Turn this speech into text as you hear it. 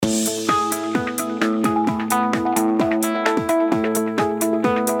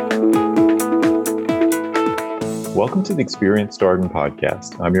Welcome to the Experience Darden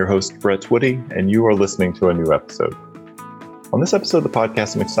podcast. I'm your host, Brett Twitty, and you are listening to a new episode. On this episode of the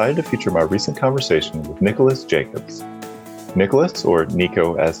podcast, I'm excited to feature my recent conversation with Nicholas Jacobs. Nicholas, or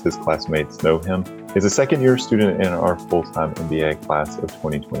Nico as his classmates know him, is a second-year student in our full-time MBA class of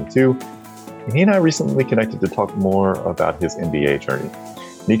 2022. And he and I recently connected to talk more about his MBA journey.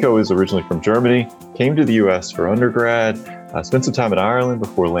 Nico is originally from Germany, came to the US for undergrad, spent some time in Ireland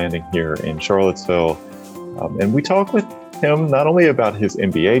before landing here in Charlottesville. And we talk with him not only about his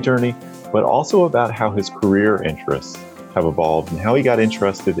MBA journey, but also about how his career interests have evolved and how he got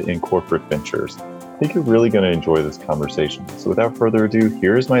interested in corporate ventures. I think you're really going to enjoy this conversation. So without further ado,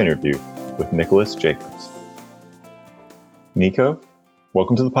 here is my interview with Nicholas Jacobs. Nico,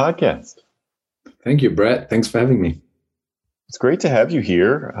 welcome to the podcast. Thank you, Brett. Thanks for having me. It's great to have you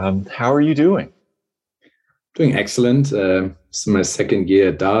here. How are you doing? Doing excellent. It's my second year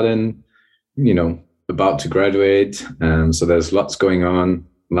at Darden, about to graduate. So there's lots going on,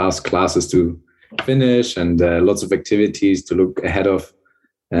 last classes to finish and lots of activities to look ahead of.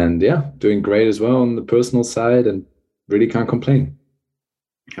 And yeah, doing great as well on the personal side and really can't complain.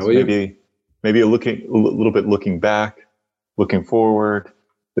 How are you? Maybe a little bit looking back, looking forward.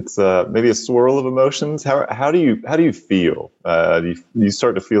 It's maybe a swirl of emotions. How do you feel? Do you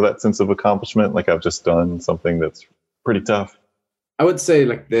start to feel that sense of accomplishment, like I've just done something that's pretty tough? I would say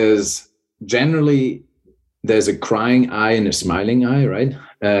there's a crying eye and a smiling eye, right?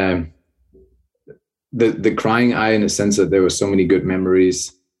 The crying eye in the sense that there were so many good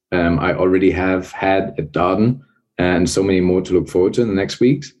memories I already have had at Darden, and so many more to look forward to in the next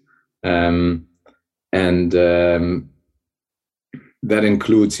weeks. That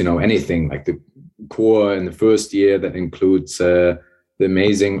includes, anything like the core in the first year. That includes the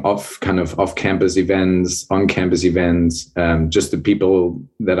amazing off-campus events, on-campus events, just the people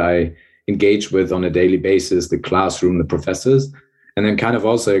that I engage with on a daily basis, the classroom, the professors, and then kind of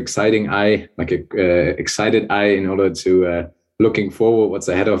also excited eye in order to looking forward what's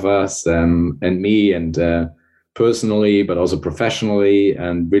ahead of us, and me, and personally, but also professionally,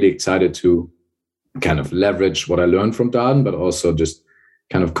 and really excited to kind of leverage what I learned from Darden, but also just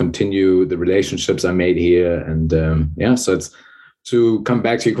kind of continue the relationships I made here. And so it's, to come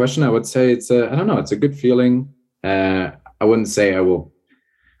back to your question, I would say it's a good feeling. I wouldn't say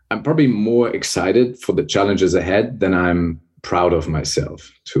I'm probably more excited for the challenges ahead than I'm proud of myself,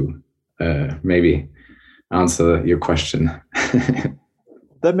 to maybe answer your question.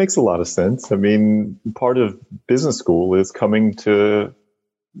 That makes a lot of sense. I mean, part of business school is coming to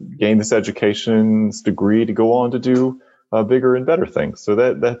gain this education, this degree to go on to do bigger and better things. So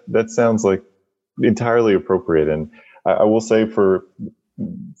that sounds like entirely appropriate. And I will say for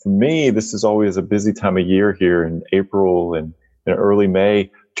me, this is always a busy time of year here in April and in early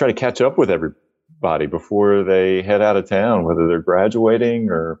May. Try to catch up with everybody before they head out of town, whether they're graduating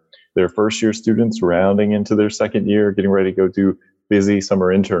or they're first year students rounding into their second year, getting ready to go do busy summer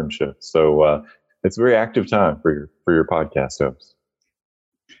internships. So it's a very active time for your podcast host.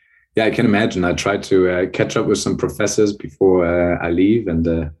 Yeah, I can imagine. I tried to catch up with some professors before I leave,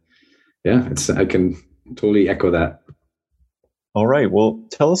 and I can totally echo that. All right. Well,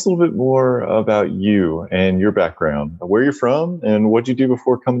 tell us a little bit more about you and your background, where you're from, and what you do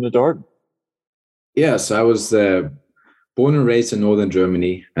before coming to Darden. Yeah, so I was born and raised in northern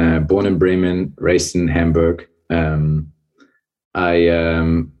Germany. Born in Bremen, raised in Hamburg.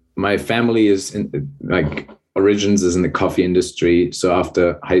 My family is origins is in the coffee industry. So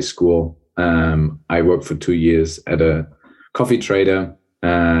after high school, I worked for 2 years at a coffee trader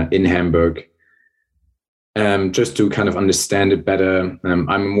in Hamburg, just to kind of understand it better. I'm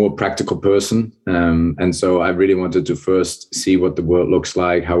a more practical person. And so I really wanted to first see what the world looks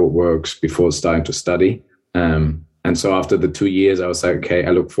like, how it works before starting to study. And so after the 2 years, I was like, okay,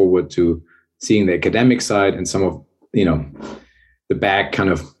 I look forward to seeing the academic side and some of,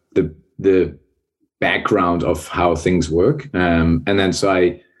 the background of how things work. And then so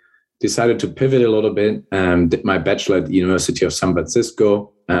I decided to pivot a little bit, did my bachelor at the University of San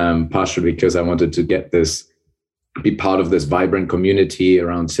Francisco, partially because I wanted to be part of this vibrant community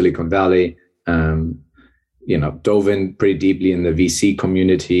around Silicon Valley, dove in pretty deeply in the VC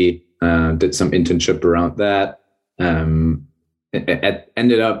community, did some internship around that,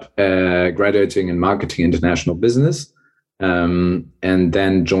 ended up graduating in marketing international business, and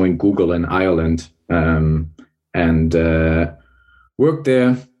then joined Google in Ireland, and worked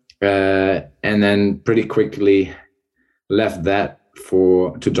there, and then pretty quickly left that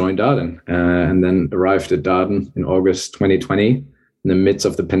to join Darden, and then arrived at Darden in August 2020 in the midst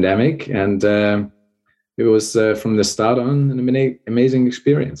of the pandemic, and it was from the start on an amazing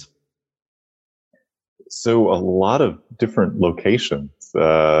experience. So a lot of different locations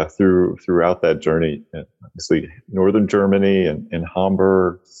throughout that journey. Obviously, northern Germany and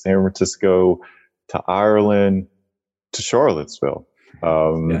Hamburg, San Francisco, to Ireland, to Charlottesville.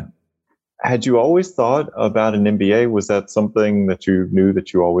 Had you always thought about an MBA? Was that something that you knew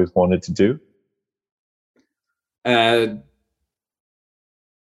that you always wanted to do? To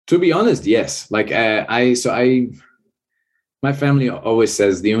be honest, yes. Like my family always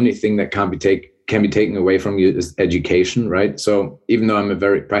says the only thing that can be taken away from you is education, right? So even though I'm a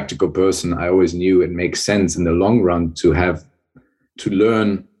very practical person, I always knew it makes sense in the long run to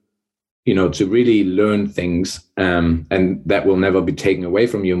learn, to really learn things, and that will never be taken away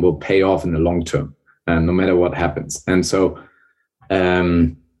from you and will pay off in the long term, no matter what happens. And so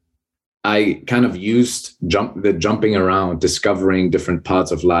I kind of used jumping around, discovering different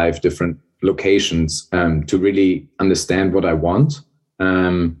parts of life, different locations, to really understand what I want,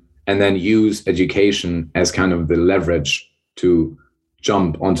 and then use education as kind of the leverage to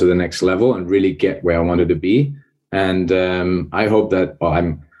jump onto the next level and really get where I wanted to be. And I hope that,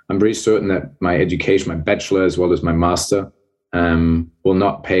 I'm pretty certain that my education, my bachelor as well as my master, will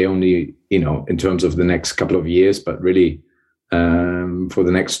not pay only, in terms of the next couple of years, but really for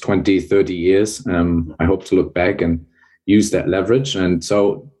the next 20, 30 years. I hope to look back and use that leverage. And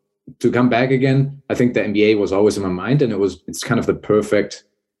so to come back again, I think the MBA was always in my mind, and it's kind of the perfect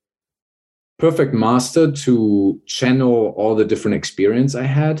master to channel all the different experience I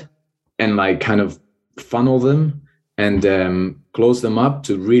had and like kind of funnel them and close them up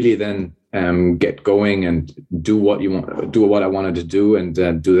to really then get going and do what I wanted to do, and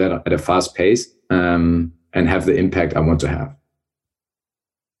do that at a fast pace, and have the impact I want to have.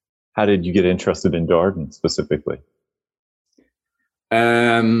 How did you get interested in Darden specifically?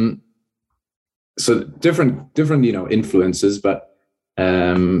 So different, influences, but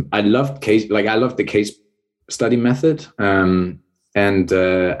I loved the case study method, and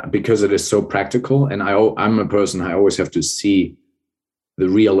because it is so practical, and I'm a person, I always have to see the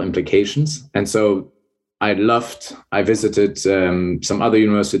real implications. And so I visited some other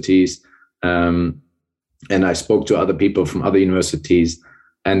universities, and I spoke to other people from other universities,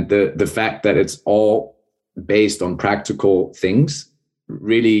 and the fact that it's all based on practical things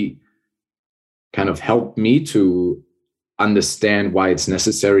really kind of helped me to understand why it's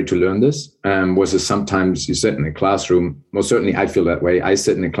necessary to learn this. Sometimes you sit in a classroom, most certainly I feel that way. I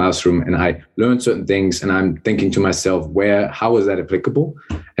sit in a classroom and I learn certain things and I'm thinking to myself, how is that applicable?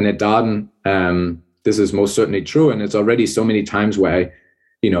 And at Darden, this is most certainly true. And it's already so many times where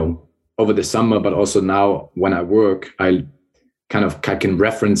I, over the summer, but also now when I work, I can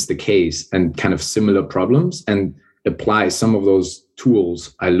reference the case and kind of similar problems and apply some of those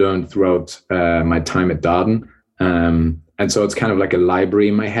tools I learned throughout my time at Darden. And so it's kind of like a library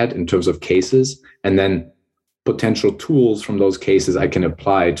in my head in terms of cases, and then potential tools from those cases I can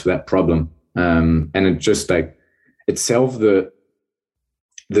apply to that problem. And it's just like itself, the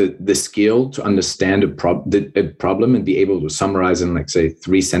skill to understand a problem and be able to summarize in, like, say,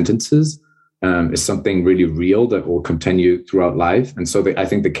 3 sentences is something really real that will continue throughout life. And so I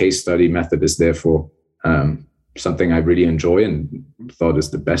think the case study method is therefore something I really enjoy and thought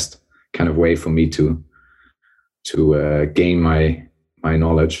is the best kind of way for me to gain my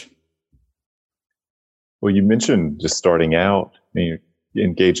knowledge. Well, you mentioned just starting out,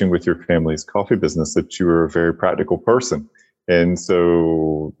 engaging with your family's coffee business, that you were a very practical person. And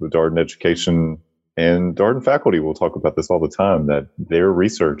so the Darden education and Darden faculty will talk about this all the time, that their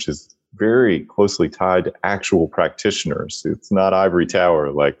research is very closely tied to actual practitioners. It's not ivory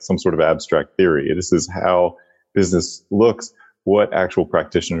tower, like some sort of abstract theory. This is how business looks, what actual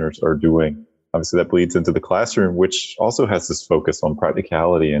practitioners are doing. Obviously, that bleeds into the classroom, which also has this focus on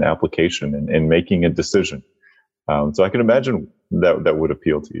practicality and application and making a decision. So I can imagine that would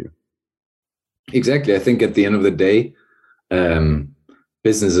appeal to you. Exactly. I think at the end of the day,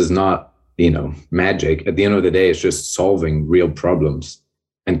 business is not, magic. At the end of the day, it's just solving real problems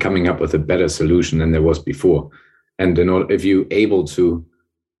and coming up with a better solution than there was before. And if you're able to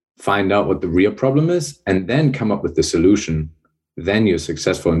find out what the real problem is and then come up with the solution, then you're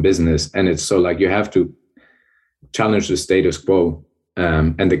successful in business. And it's so like you have to challenge the status quo,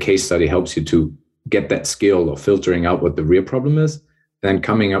 and the case study helps you to get that skill of filtering out what the real problem is, then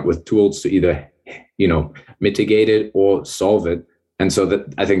coming up with tools to either mitigate it or solve it. And so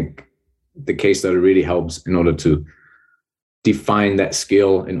that I think the case study really helps in order to define that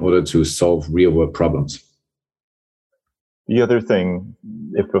skill in order to solve real world problems. The other thing,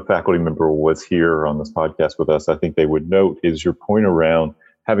 if a faculty member was here on this podcast with us, I think they would note is your point around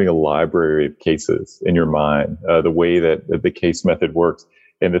having a library of cases in your mind, the way that the case method works.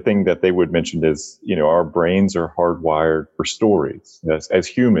 And the thing that they would mention is, our brains are hardwired for stories as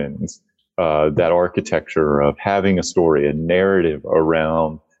humans. That architecture of having a story, a narrative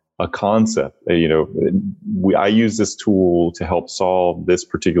around a concept. I use this tool to help solve this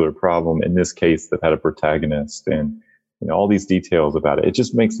particular problem. In this case, that had a protagonist, and all these details about it. It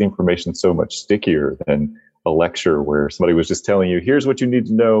just makes the information so much stickier than a lecture where somebody was just telling you, here's what you need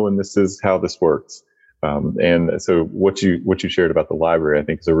to know, and this is how this works. And so what you shared about the library, I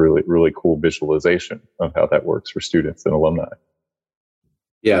think, is a really, really cool visualization of how that works for students and alumni.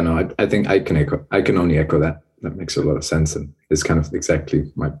 Yeah, no, I think I can only echo that. That makes a lot of sense, and it's kind of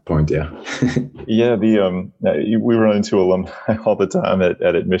exactly my point. Yeah. Yeah, we run into alumni all the time at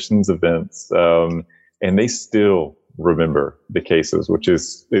admissions events, and they still remember the cases, which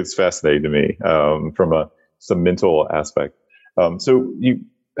is fascinating to me from some mental aspect. So you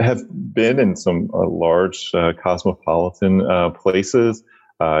have been in some large cosmopolitan places.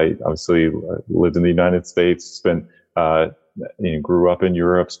 Obviously lived in the United States, spent grew up in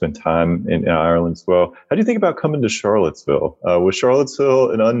Europe, spent time in Ireland as well. How do you think about coming to Charlottesville? Was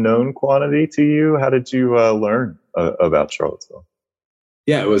Charlottesville an unknown quantity to you? How did you learn about Charlottesville?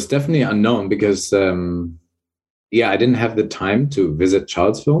 Yeah, it was definitely unknown because, I didn't have the time to visit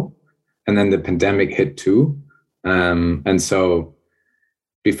Charlottesville. And then the pandemic hit too. And so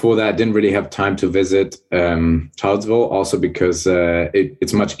before that, I didn't really have time to visit Charlottesville, also because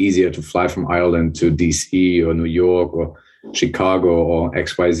it's much easier to fly from Ireland to DC or New York or Chicago or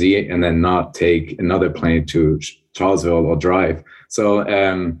XYZ and then not take another plane to Charlottesville or drive. So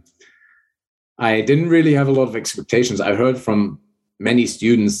I didn't really have a lot of expectations. I heard from many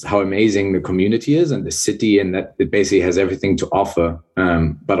students how amazing the community is and the city, and that it basically has everything to offer,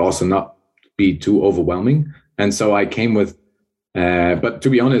 but also not be too overwhelming. And so I came with, but to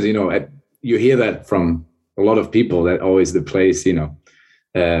be honest, you hear that from a lot of people that always the place,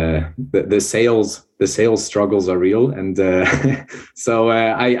 the sales struggles are real. And so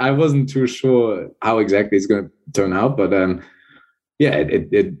I wasn't too sure how exactly it's going to turn out, but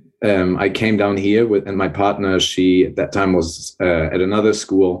I came down here and my partner, she at that time was at another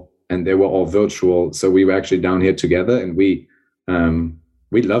school and they were all virtual. So we were actually down here together and we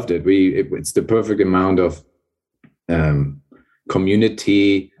loved it. It's the perfect amount of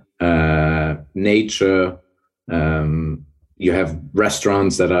community, nature. You have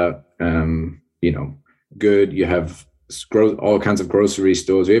restaurants that are, good. You have all kinds of grocery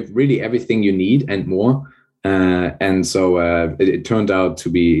stores. You have really everything you need and more. And so it turned out to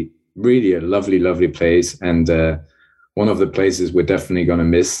be really a lovely, lovely place. And one of the places we're definitely going to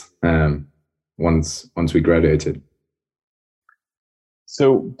miss once we graduated.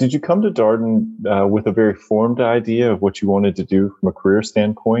 So did you come to Darden with a very formed idea of what you wanted to do from a career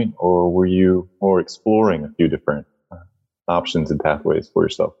standpoint, or were you more exploring a few different options and pathways for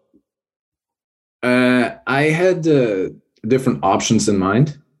yourself? I had different options in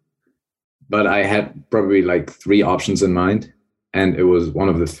mind, but I had probably like 3 options in mind, and it was one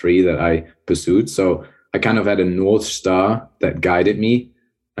of the 3 that I pursued. So I kind of had a North Star that guided me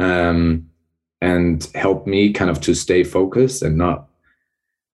and helped me kind of to stay focused and not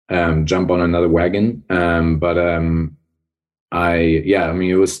jump on another wagon. It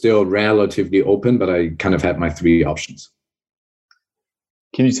was still relatively open, but I kind of had my 3 options.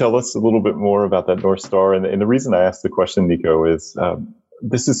 Can you tell us a little bit more about that North Star? And the reason I asked the question, Nico, is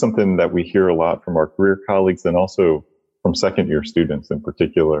this is something that we hear a lot from our career colleagues and also from second-year students in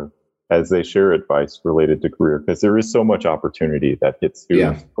particular as they share advice related to career, because there is so much opportunity that hits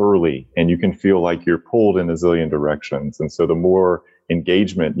students early, and you can feel like you're pulled in a zillion directions. And so the more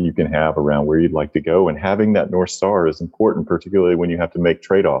engagement you can have around where you'd like to go, and having that North Star is important, particularly when you have to make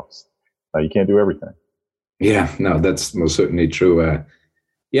trade-offs. You can't do everything. Yeah, no, that's most certainly true.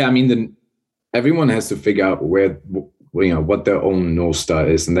 Everyone has to figure out what their own North Star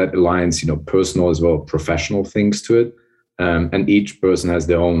is, and that aligns, personal as well, professional things to it. And each person has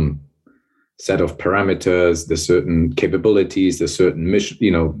their own set of parameters, the certain capabilities, the certain mission,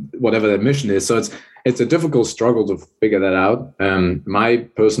 whatever their mission is. So it's a difficult struggle to figure that out. My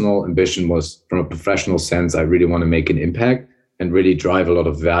personal ambition was, from a professional sense, I really want to make an impact and really drive a lot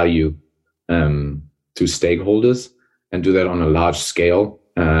of value to stakeholders and do that on a large scale.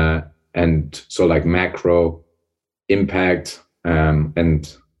 And so like macro impact,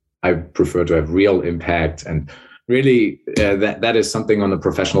 and I prefer to have real impact, and really that is something on a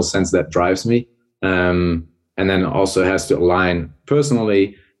professional sense that drives me, and then also has to align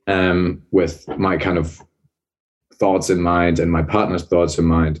personally with my kind of thoughts in mind and my partner's thoughts in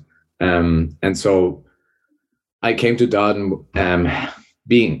mind, and so I came to Darden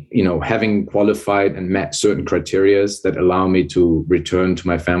being, having qualified and met certain criteria that allow me to return to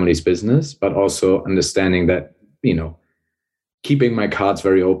my family's business, but also understanding that, keeping my cards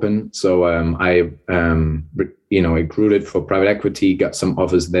very open. So I recruited for private equity, got some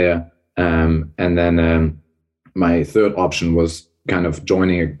offers there. And then my third option was kind of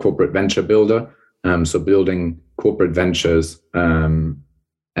joining a corporate venture builder. So building corporate ventures.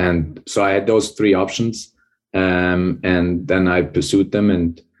 And so I had those three options. And then I pursued them,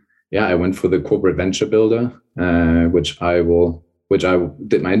 and I went for the corporate venture builder, which I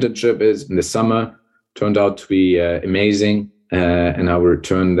did my internship in the summer. Turned out to be amazing, and I will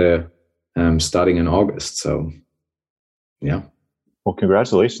return there starting in August. So, yeah. Well,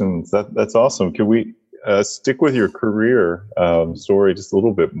 congratulations! That's awesome. Can we stick with your career story just a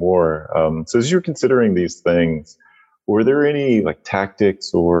little bit more? So, as you're considering these things, were there any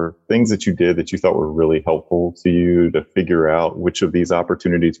tactics or things that you did that you thought were really helpful to you to figure out which of these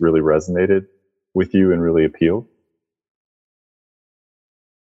opportunities really resonated with you and really appealed?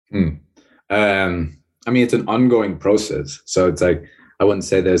 It's an ongoing process. So it's I wouldn't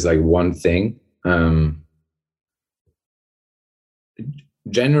say there's one thing.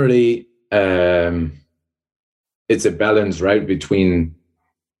 Generally, it's a balance, right, between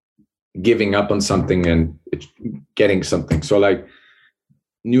giving up on something and getting something. So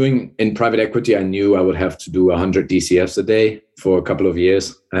in private equity, I knew I would have to do 100 DCFs a day for a couple of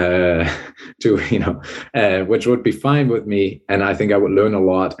years which would be fine with me. And I think I would learn a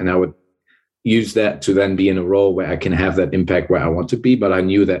lot, and I would use that to then be in a role where I can have that impact where I want to be. But I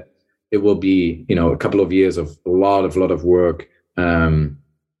knew that it will be, a couple of years of a lot of work and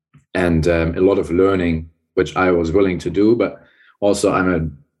a lot of learning, which I was willing to do. But also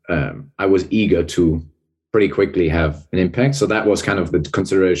I was eager to pretty quickly have an impact. So that was kind of the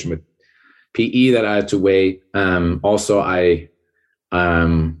consideration with PE that I had to weigh. Also, I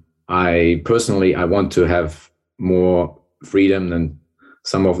personally, I want to have more freedom than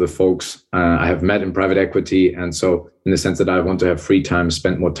some of the folks I have met in private equity. And so in the sense that I want to have free time,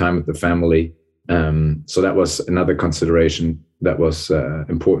 spend more time with the family. So that was another consideration that was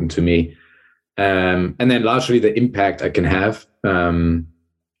important to me. And then largely the impact I can have. And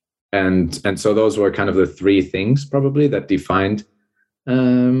so those were kind of the three things probably that defined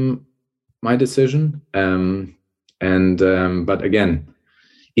my decision. But again,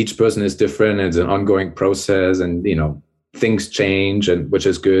 each person is different. It's an ongoing process, and things change, and which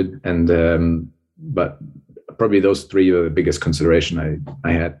is good. And but probably those three are the biggest consideration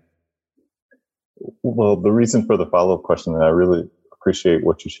I had. Well, the reason for the follow-up question, and I really appreciate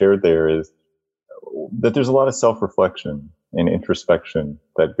what you shared there, is that there's a lot of self-reflection and introspection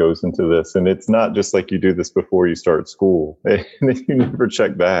that goes into this. And it's not just you do this before you start school and then you never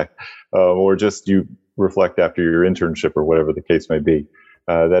check back, or just you reflect after your internship or whatever the case may be,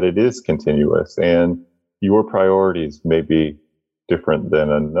 that it is continuous, and your priorities may be different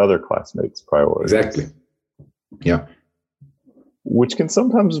than another classmate's priorities. Exactly. Yeah. Which can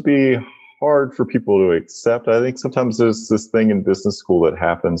sometimes be hard for people to accept. I think sometimes there's this thing in business school that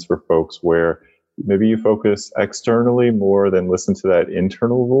happens for folks where maybe you focus externally more than listen to that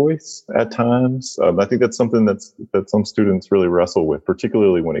internal voice at times. I think that's something that some students really wrestle with,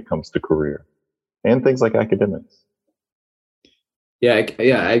 particularly when it comes to career and things like academics.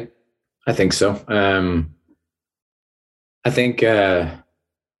 I think so. I think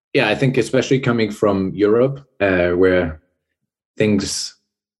especially coming from Europe, where things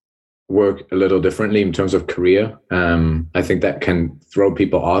work a little differently in terms of career, I think that can throw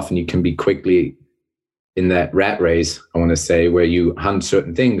people off, and you can be quickly in that rat race, I want to say, where you hunt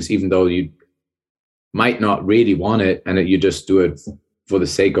certain things, even though you might not really want it, and you just do it for the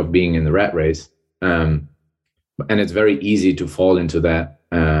sake of being in the rat race. And it's very easy to fall into that,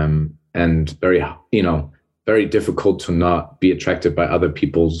 and very difficult to not be attracted by other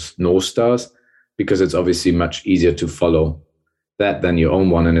people's North Stars, because it's obviously much easier to follow that than your own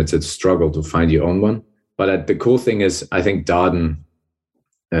one, and it's a struggle to find your own one. But the cool thing is, I think Darden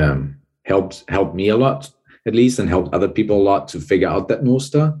helped me a lot, at least, and helped other people a lot to figure out that North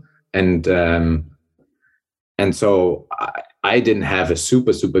Star. And so I didn't have a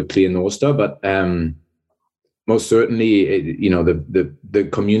super clear North Star, but most certainly, the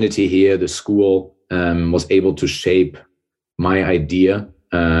community here, the school, was able to shape my idea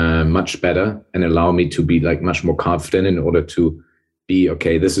much better and allow me to be much more confident in order to be,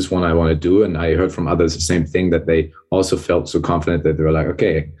 okay, this is what I want to do. And I heard from others the same thing, that they also felt so confident that they were like,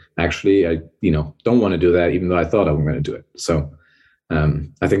 okay, actually, I don't want to do that, even though I thought I was going to do it. So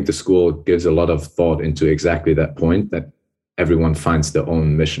I think the school gives a lot of thought into exactly that point, that everyone finds their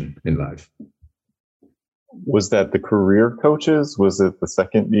own mission in life. Was that the career coaches? Was it the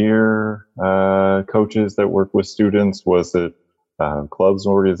second year coaches that work with students? Was it clubs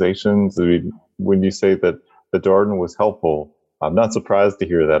and organizations? I mean, when you say that the Darden was helpful, I'm not surprised to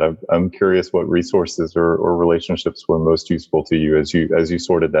hear that. I'm curious what resources or relationships were most useful to you as you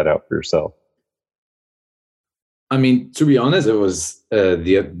sorted that out for yourself. I mean, to be honest, it was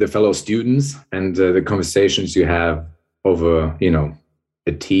the fellow students and the conversations you have over,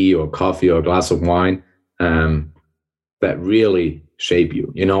 a tea or coffee or a glass of wine that really shape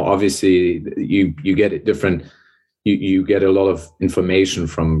you. Obviously you get it different. You get a lot of information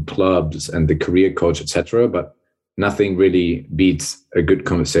from clubs and the career coach, etc. But nothing really beats a good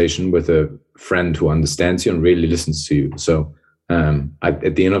conversation with a friend who understands you and really listens to you. So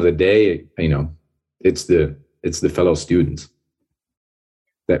at the end of the day, it's the fellow students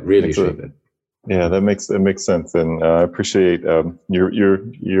that really shape it. Yeah, that makes sense, and I appreciate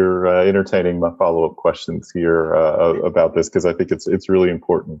you're entertaining my follow-up questions here about this, because I think it's really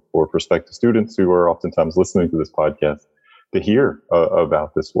important for prospective students who are oftentimes listening to this podcast to hear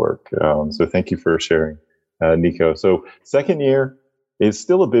about this work. So thank you for sharing, Nico. So second year is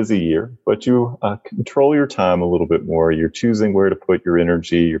still a busy year, but you control your time a little bit more. You're choosing where to put your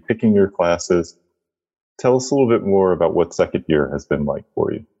energy. You're picking your classes. Tell us a little bit more about what second year has been like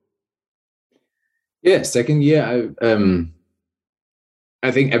for you. Yeah, second year,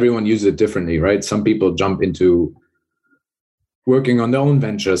 I think everyone uses it differently, right? Some people jump into working on their own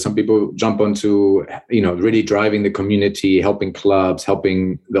venture. Some people jump onto, really driving the community, helping clubs,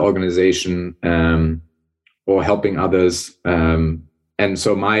 helping the organization, or helping others. And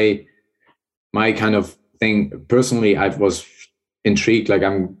so my kind of thing, personally, I was intrigued. Like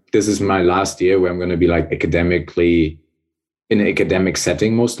this is my last year where I'm going to be like academically in an academic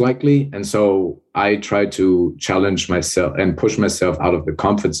setting, most likely. And so I tried to challenge myself and push myself out of the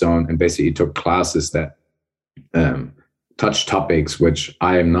comfort zone, and basically took classes that touch topics which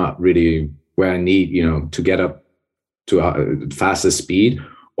I am not really where I need, to get up to a faster speed,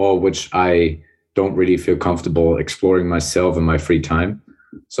 or which I don't really feel comfortable exploring myself in my free time.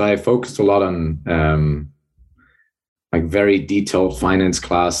 So I focused a lot on like very detailed finance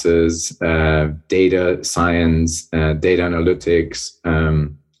classes, data science, data analytics,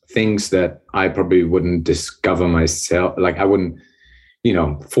 things that I probably wouldn't discover myself. Like I wouldn't,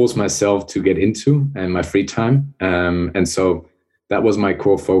 force myself to get into in my free time. And so that was my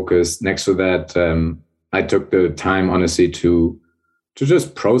core focus. Next to that, I took the time, honestly, to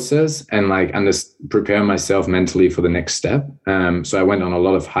just process and prepare myself mentally for the next step. So I went on a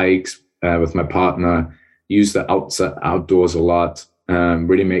lot of hikes with my partner, use the outdoors a lot,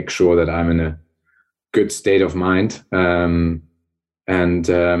 really make sure that I'm in a good state of mind. Other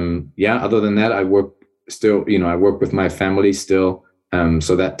than that, I work with my family still.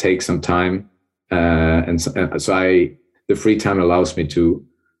 So that takes some time. The free time allows me to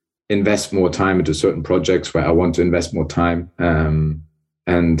invest more time into certain projects where I want to invest more time.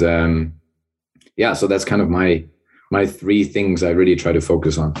 So that's kind of my three things I really try to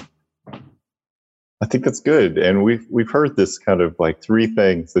focus on. I think that's good. And we've heard this kind of like three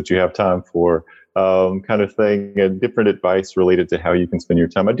things that you have time for kind of thing, and different advice related to how you can spend your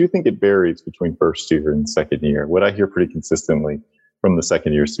time. I do think it varies between first year and second year. What I hear pretty consistently from the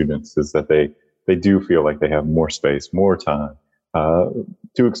second year students is that they do feel like they have more space, more time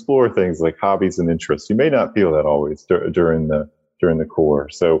to explore things like hobbies and interests. You may not feel that always during the core.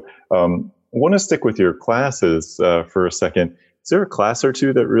 So I want to stick with your classes for a second. Is there a class or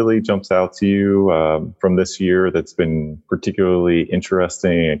two that really jumps out to you from this year that's been particularly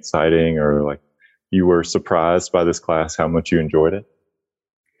interesting, exciting, or like you were surprised by this class, how much you enjoyed it?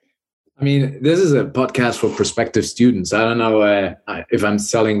 I mean, this is a podcast for prospective students. I don't know if I'm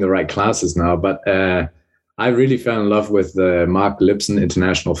selling the right classes now, but I really fell in love with the Mark Lipson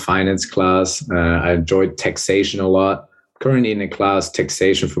International Finance class. I enjoyed taxation a lot. Currently in a class,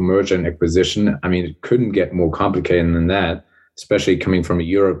 taxation for merger and acquisition. I mean, it couldn't get more complicated than that, especially coming from a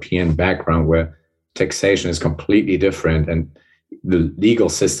European background where taxation is completely different and the legal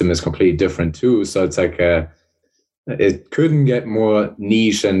system is completely different too. So it's like it couldn't get more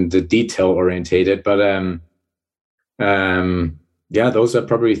niche and detail orientated. But those are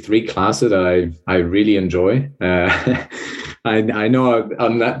probably three classes that I really enjoy. I know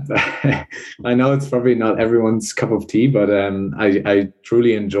I'm not. I know it's probably not everyone's cup of tea, but I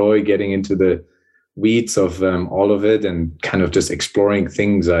truly enjoy getting into the weeds of all of it and kind of just exploring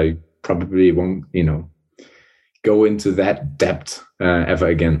things I probably won't, go into that depth ever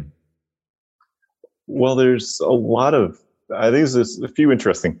again. Well, there's a lot of I think there's a few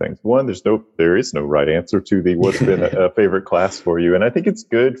interesting things. One, there is no right answer to the what's been a favorite class for you. And I think it's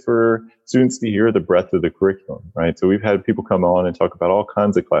good for students to hear the breadth of the curriculum, right? So we've had people come on and talk about all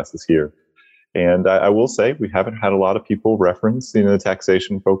kinds of classes here. And I will say we haven't had a lot of people reference, the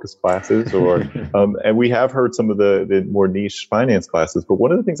taxation focused classes, or and we have heard some of the more niche finance classes. But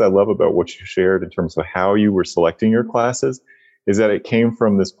one of the things I love about what you shared in terms of how you were selecting your classes is that it came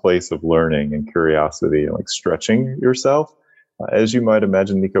from this place of learning and curiosity and like stretching yourself. As you might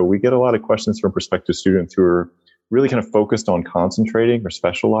imagine, Nico, we get a lot of questions from prospective students who are really kind of focused on concentrating or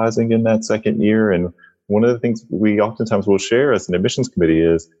specializing in that second year. And one of the things we oftentimes will share as an admissions committee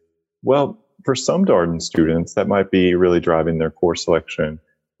is, well, for some Darden students, that might be really driving their course selection.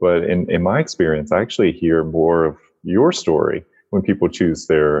 But in my experience, I actually hear more of your story when people choose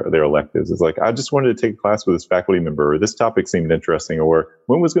their electives. It's like, I just wanted to take a class with this faculty member, or this topic seemed interesting, or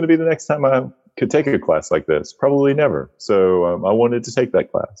when was going to be the next time I could take a class like this? Probably never. So I wanted to take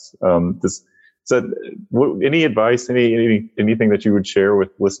that class. Any advice, anything that you would share with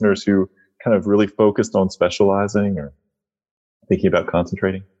listeners who kind of really focused on specializing or thinking about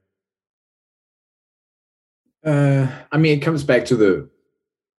concentrating? I mean, it comes back to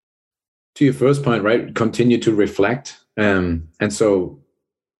your first point, right? Continue to reflect. And so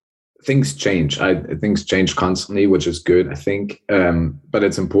things change. Things change constantly, which is good, I think. But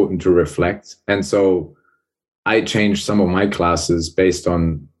it's important to reflect. And so I changed some of my classes based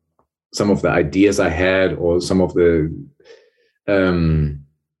on some of the ideas I had, or some of the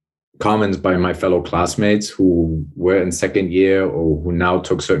comments by my fellow classmates who were in second year, or who now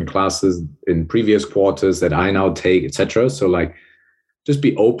took certain classes in previous quarters that I now take, etc. So like, just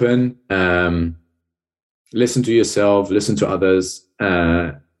be open, listen to yourself, listen to others,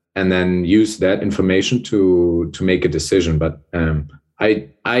 and then use that information to make a decision. But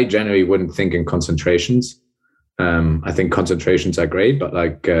I generally wouldn't think in concentrations. I think concentrations are great, but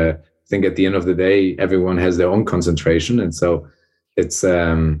like I think at the end of the day, everyone has their own concentration, and so it's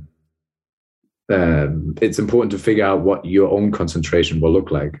important to figure out what your own concentration will look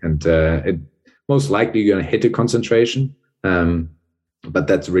like. And most likely you're going to hit a concentration, but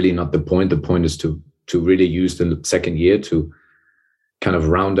that's really not the point. The point is to really use the second year to kind of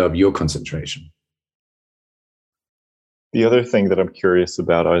round up your concentration. The other thing that I'm curious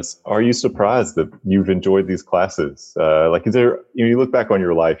about is, are you surprised that you've enjoyed these classes? Is there, you look back on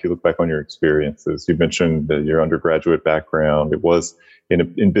your life, you look back on your experiences. You mentioned your undergraduate background. It was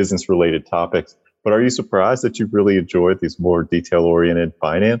in business-related topics. But are you surprised that you've really enjoyed these more detail-oriented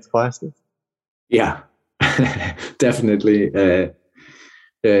finance classes? Yeah, definitely.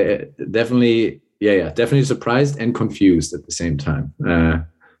 Definitely surprised and confused at the same time.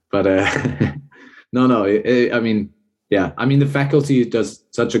 No. I mean, the faculty does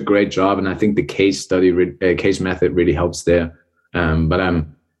such a great job, and I think the case method really helps there. But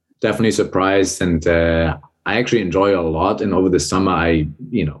I'm definitely surprised, and I actually enjoy it a lot. And over the summer,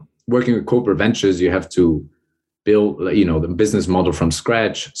 working with corporate ventures, you have to build, the business model from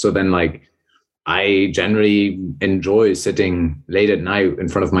scratch. So then, like, I generally enjoy sitting late at night in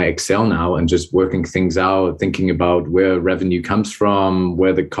front of my Excel now and just working things out, thinking about where revenue comes from,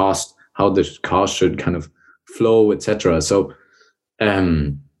 how the cost should kind of flow, etc. So,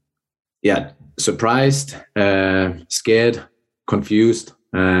 surprised, scared, confused,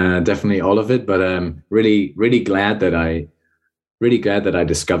 definitely all of it. But I'm really, really glad that I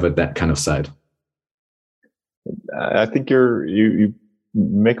discovered that kind of side. I think you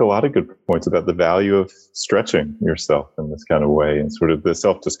make a lot of good points about the value of stretching yourself in this kind of way, and sort of the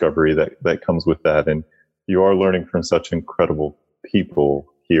self-discovery that comes with that. And you are learning from such incredible people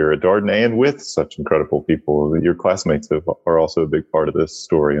here at Darden, and with such incredible people. Your classmates are also a big part of this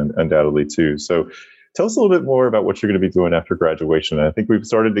story, undoubtedly too. So tell us a little bit more about what you're going to be doing after graduation. I think we've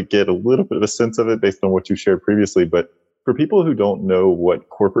started to get a little bit of a sense of it based on what you shared previously, but for people who don't know what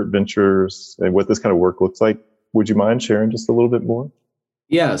corporate ventures and what this kind of work looks like, would you mind sharing just a little bit more?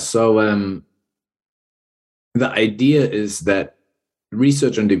 Yeah. So the idea is that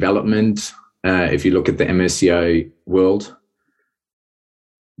research and development, if you look at the MSCI world,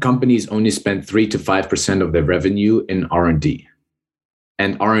 companies only spend 3 to 5% of their revenue in R&D.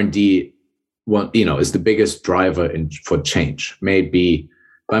 And R&D, is the biggest driver for change. Maybe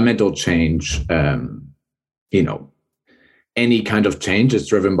environmental change, any kind of change is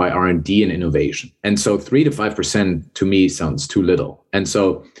driven by R&D and innovation. And so 3 to 5% to me sounds too little. And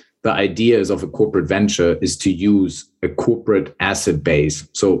so the idea of a corporate venture is to use a corporate asset base,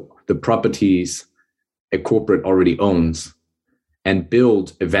 so the properties a corporate already owns, and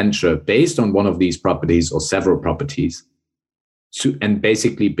build a venture based on one of these properties or several properties and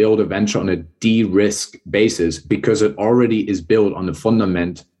basically build a venture on a de-risk basis, because it already is built on a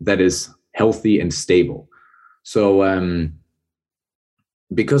fundament that is healthy and stable. So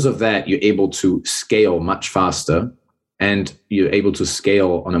because of that, you're able to scale much faster, and you're able to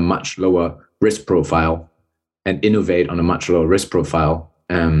scale on a much lower risk profile and innovate on a much lower risk profile.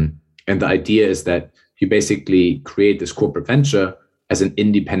 And the idea is that you basically create this corporate venture as an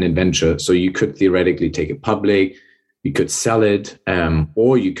independent venture. So you could theoretically take it public, you could sell it,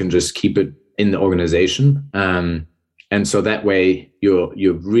 or you can just keep it in the organization. And so that way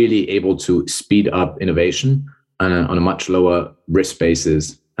you're really able to speed up innovation on a much lower risk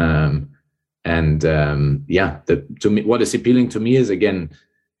basis. To me, what is appealing to me is, again,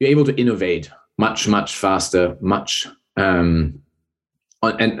 you're able to innovate much faster, and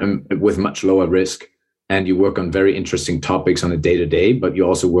with much lower risk. And you work on very interesting topics on a day-to-day, but you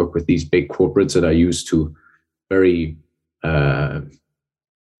also work with these big corporates that are used to very,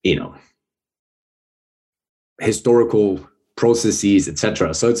 historical processes,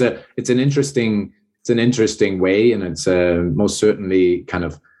 etc. So it's an interesting way, and it's most certainly kind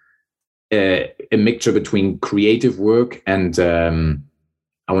of a mixture between creative work and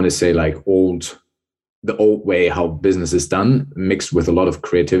I want to say like the old way how business is done, mixed with a lot of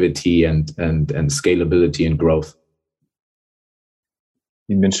creativity and scalability and growth.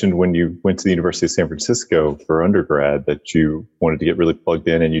 You mentioned when you went to the University of San Francisco for undergrad that you wanted to get really plugged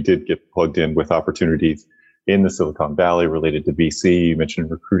in, and you did get plugged in with opportunities in the Silicon Valley related to VC. You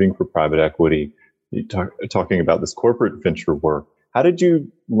mentioned recruiting for private equity. You talking about this corporate venture work. How did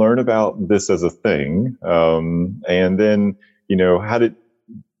you learn about this as a thing? And then, how did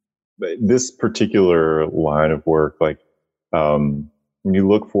this particular line of work, like when you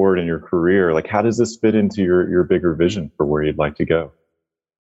look forward in your career, like how does this fit into your bigger vision for where you'd like to go?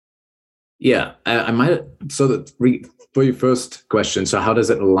 Yeah, I might. So for your first question, so how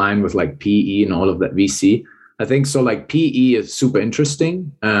does it align with like PE and all of that VC? I think so. Like PE is super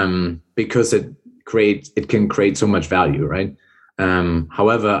interesting because it can create so much value, right?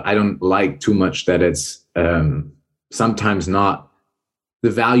 However, I don't like too much that it's sometimes not. The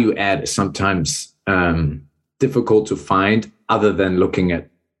value add is sometimes difficult to find other than looking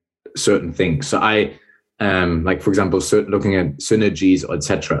at certain things. So I like, for example, looking at synergies,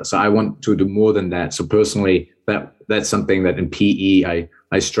 etc. So I want to do more than that. So personally, that's something that in PE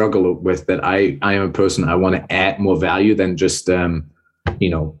I struggle with. That I am a person, I want to add more value than just finding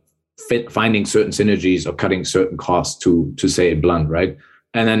certain synergies or cutting certain costs, to say it blunt, right?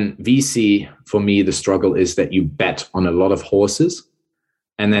 And then VC, for me, the struggle is that you bet on a lot of horses,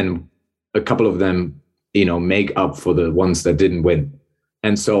 and then a couple of them, make up for the ones that didn't win.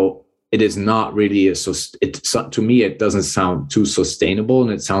 And so it is not really to me, it doesn't sound too sustainable,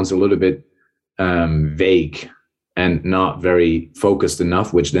 and it sounds a little bit vague and not very focused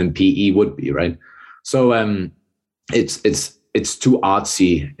enough, which then PE would be, right? So it's too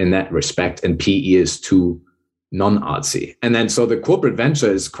artsy in that respect, and PE is too non-artsy. And then so the corporate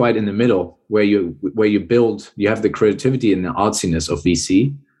venture is quite in the middle, where you have the creativity and the artsiness of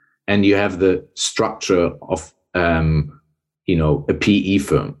VC, and you have the structure of a PE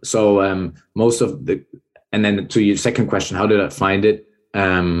firm. So and then to your second question, how did I find it?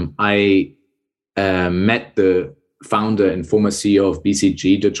 I met the founder and former CEO of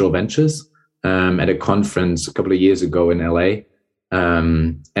BCG Digital Ventures at a conference a couple of years ago in LA.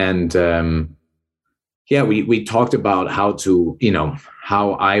 We talked about how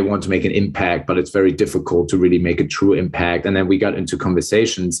I want to make an impact, but it's very difficult to really make a true impact. And then we got into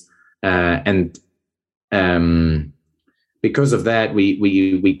conversations, and because of that,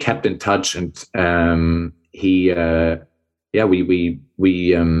 we kept in touch, and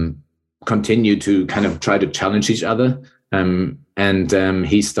we continued to kind of try to challenge each other.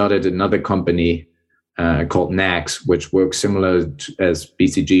 He started another company called Nax, which works similar as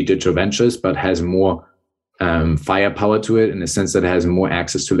BCG Digital Ventures, but has more firepower to it, in the sense that it has more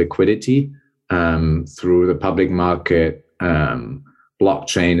access to liquidity through the public market,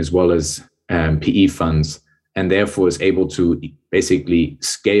 blockchain, as well as PE funds, and therefore is able to basically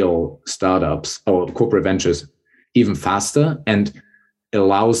scale startups or corporate ventures even faster, and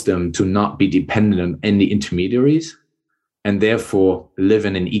allows them to not be dependent on any intermediaries, and therefore live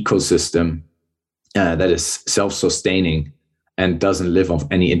in an ecosystem that is self-sustaining and doesn't live off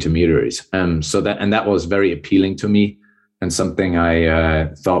any intermediaries. That was very appealing to me, and something I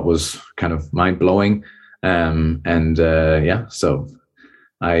thought was kind of mind-blowing. So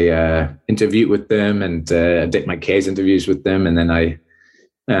I interviewed with them, and did my case interviews with them, and then I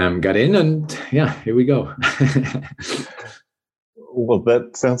got in, and here we go. Well,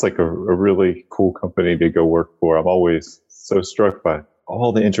 that sounds like a really cool company to go work for. I'm always so struck by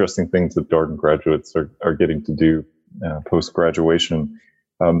all the interesting things that Darden graduates are getting to do post-graduation.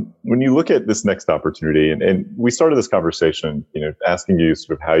 When you look at this next opportunity, and we started this conversation, asking you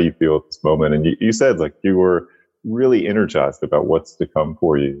sort of how you feel at this moment, and you said like you were really energized about what's to come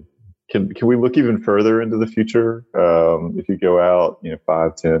for you. Can we look even further into the future? If you go out,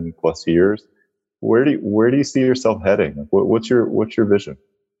 5, 10 plus years, where do you see yourself heading? What's your vision?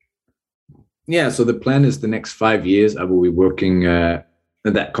 Yeah, so the plan is the next 5 years I will be working at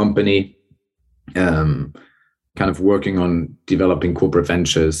that company, kind of working on developing corporate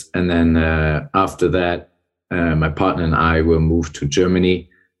ventures, and then after that, my partner and I will move to Germany,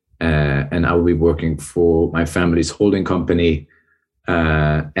 and I will be working for my family's holding company.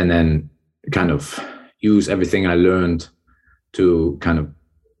 And then kind of use everything I learned to kind of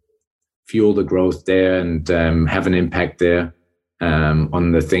fuel the growth there and have an impact there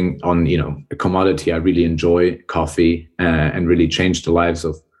on a commodity I really enjoy, coffee, and really change the lives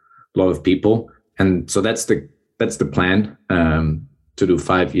of a lot of people. And so that's the plan, to do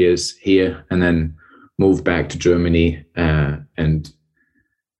 5 years here and then move back to Germany and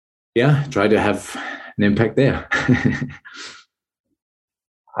try to have an impact there.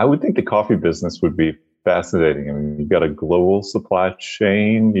 I would think the coffee business would be fascinating. I mean, you've got a global supply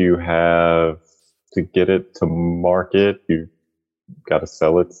chain. You have to get it to market. You've got to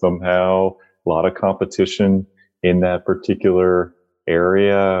sell it somehow. A lot of competition in that particular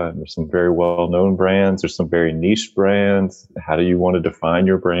area. There's some very well-known brands. There's some very niche brands. How do you want to define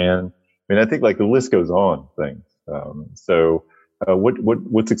your brand? I mean, I think like the list goes on things.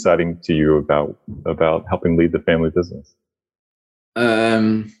 What's exciting to you about helping lead the family business?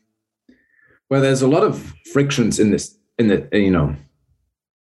 Well, there's a lot of frictions there's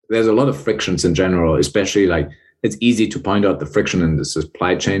a lot of frictions in general, especially like it's easy to point out the friction in the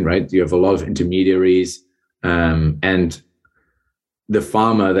supply chain, right? You have a lot of intermediaries, and the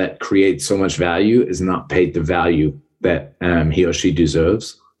farmer that creates so much value is not paid the value that he or she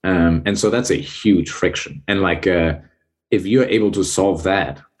deserves. And so that's a huge friction. And like, if you're able to solve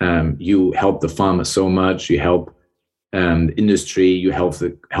that, you help the farmer so much, you help the industry, you help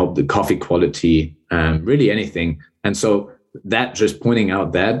the coffee quality, really anything. And so that just pointing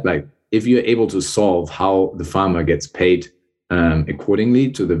out that like if you're able to solve how the farmer gets paid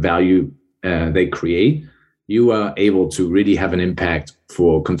accordingly to the value they create, you are able to really have an impact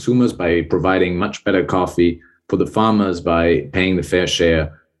for consumers by providing much better coffee, for the farmers by paying the fair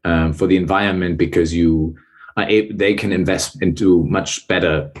share, for the environment because they can invest into much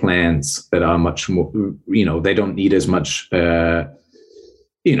better plants that are much more, they don't need as much,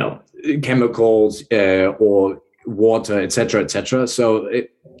 chemicals or water, et cetera, et cetera. So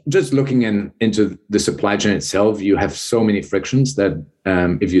just looking into the supply chain itself, you have so many frictions that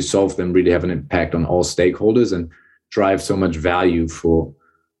if you solve them, really have an impact on all stakeholders and drive so much value for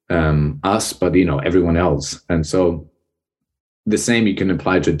us, but everyone else. And so the same you can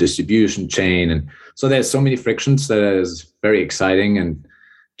apply to distribution chain. And so there's so many frictions that is very exciting and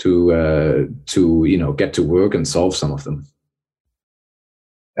to get to work and solve some of them.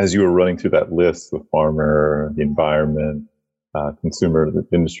 As you were running through that list, the farmer, the environment, consumer, the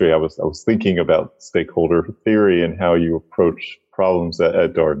industry, I was thinking about stakeholder theory and how you approach problems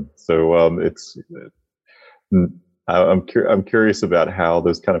at Darden. So I'm curious about how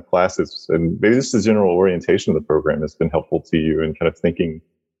those kind of classes, and maybe this is general orientation of the program, has been helpful to you in kind of thinking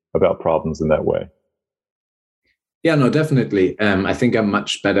about problems in that way. Yeah, no, definitely. I think I'm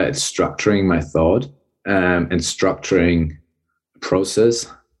much better at structuring my thought and structuring process,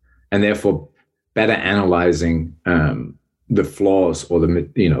 and therefore better analyzing the flaws or the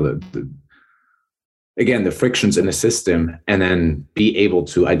frictions in the system, and then be able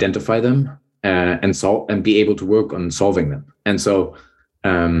to identify them and solve and be able to work on solving them. And so,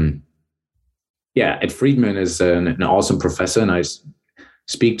 Ed Friedman is an awesome professor, and I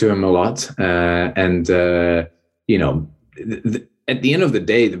speak to him a lot. At the end of the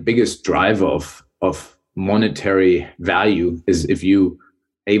day, the biggest driver of monetary value is if you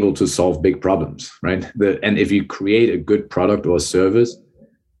able to solve big problems, right? And if you create a good product or service,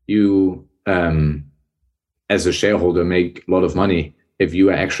 you, as a shareholder, make a lot of money if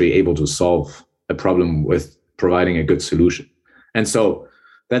you are actually able to solve a problem with providing a good solution. And so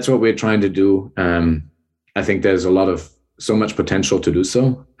that's what we're trying to do. I think there's so much potential to do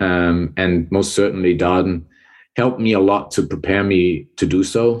so. And most certainly Darden helped me a lot to prepare me to do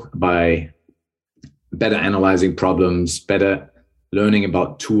so by better analyzing problems, better learning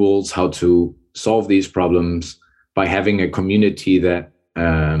about tools, how to solve these problems, by having a community that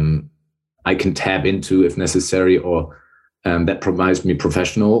I can tap into if necessary, or that provides me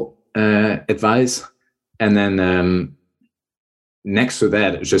professional advice. And then next to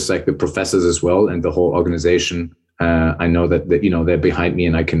that, it's just like the professors as well and the whole organization. I know that they're behind me,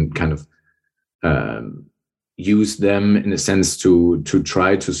 and I can kind of use them in a sense to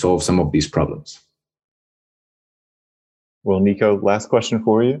try to solve some of these problems. Well, Nico, last question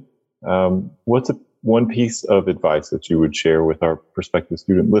for you. What's one piece of advice that you would share with our prospective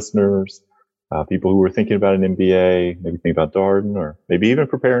student listeners, people who are thinking about an MBA, maybe thinking about Darden, or maybe even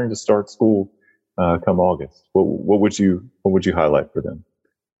preparing to start school come August? What would you highlight for them?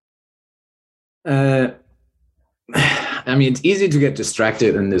 I mean, it's easy to get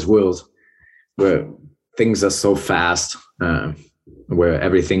distracted in this world where things are so fast, where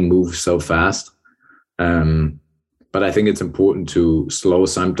everything moves so fast. But I think it's important to slow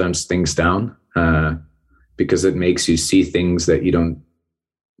sometimes things down, because it makes you see things that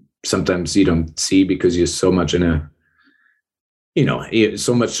sometimes you don't see because you're so much you're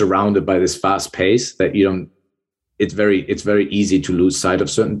so much surrounded by this fast pace that it's very easy to lose sight of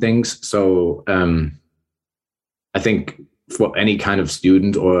certain things. So I think for any kind of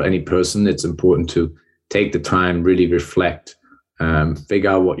student or any person, it's important to take the time, really reflect, figure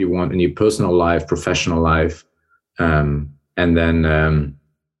out what you want in your personal life, professional life, and then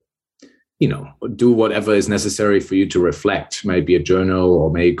do whatever is necessary for you to reflect. Maybe a journal, or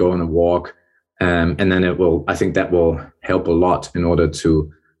maybe go on a walk, and then I think that will help a lot in order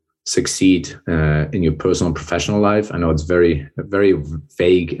to succeed in your personal and professional life. I know it's very, very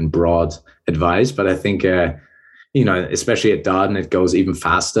vague and broad advice, but I think especially at Darden, it goes even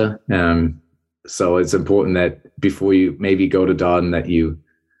faster. So it's important that before you maybe go to Darden, that you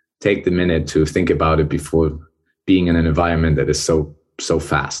take the minute to think about it before being in an environment that is so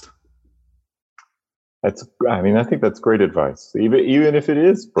fast. I think that's great advice. Even if it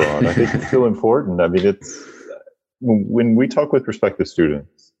is broad, I think it's still important. I mean, it's when we talk with prospective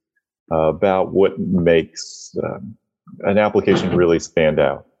students about what makes an application really stand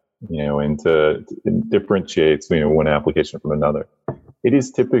out, and differentiates, one application from another. It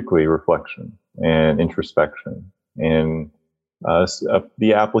is typically reflection and introspection, and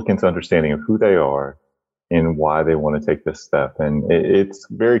the applicant's understanding of who they are and why they want to take this step. And it's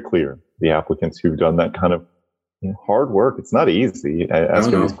very clear, the applicants who've done that kind of hard work, it's not easy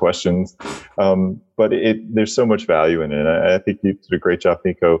asking these questions, but there's so much value in it. I think you did a great job,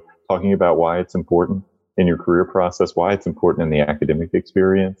 Nico, talking about why it's important in your career process, why it's important in the academic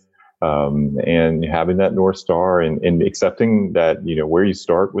experience, and having that North Star, and accepting that, where you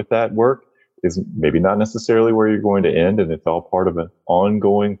start with that work is maybe not necessarily where you're going to end, and it's all part of an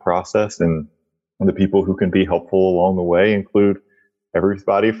ongoing process. And the people who can be helpful along the way include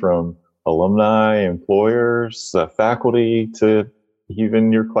everybody from alumni, employers, faculty, to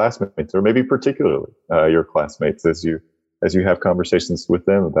even your classmates, or maybe particularly your classmates, as you have conversations with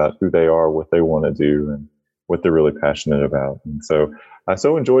them about who they are, what they want to do, and what they're really passionate about. And so I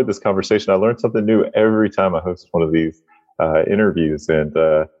so enjoyed this conversation. I learned something new every time I host one of these interviews, and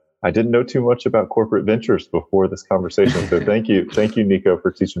I didn't know too much about corporate ventures before this conversation. So thank you, Nico,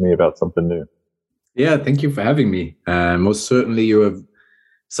 for teaching me about something new. Yeah, thank you for having me. Most certainly, you have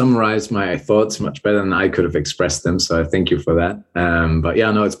summarized my thoughts much better than I could have expressed them. So I thank you for that. But yeah,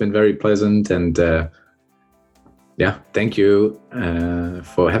 no, it's been very pleasant. And thank you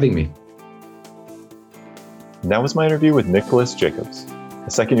for having me. And that was my interview with Nicholas Jacobs, a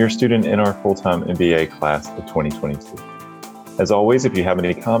second-year student in our full-time MBA class of 2022. As always, if you have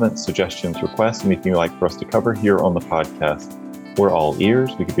any comments, suggestions, requests, anything you'd like for us to cover here on the podcast, we're all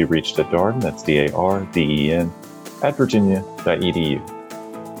ears. We can be reached at Darden, that's DARDEN,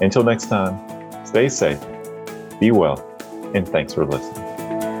 @virginia.edu. Until next time, stay safe, be well, and thanks for listening.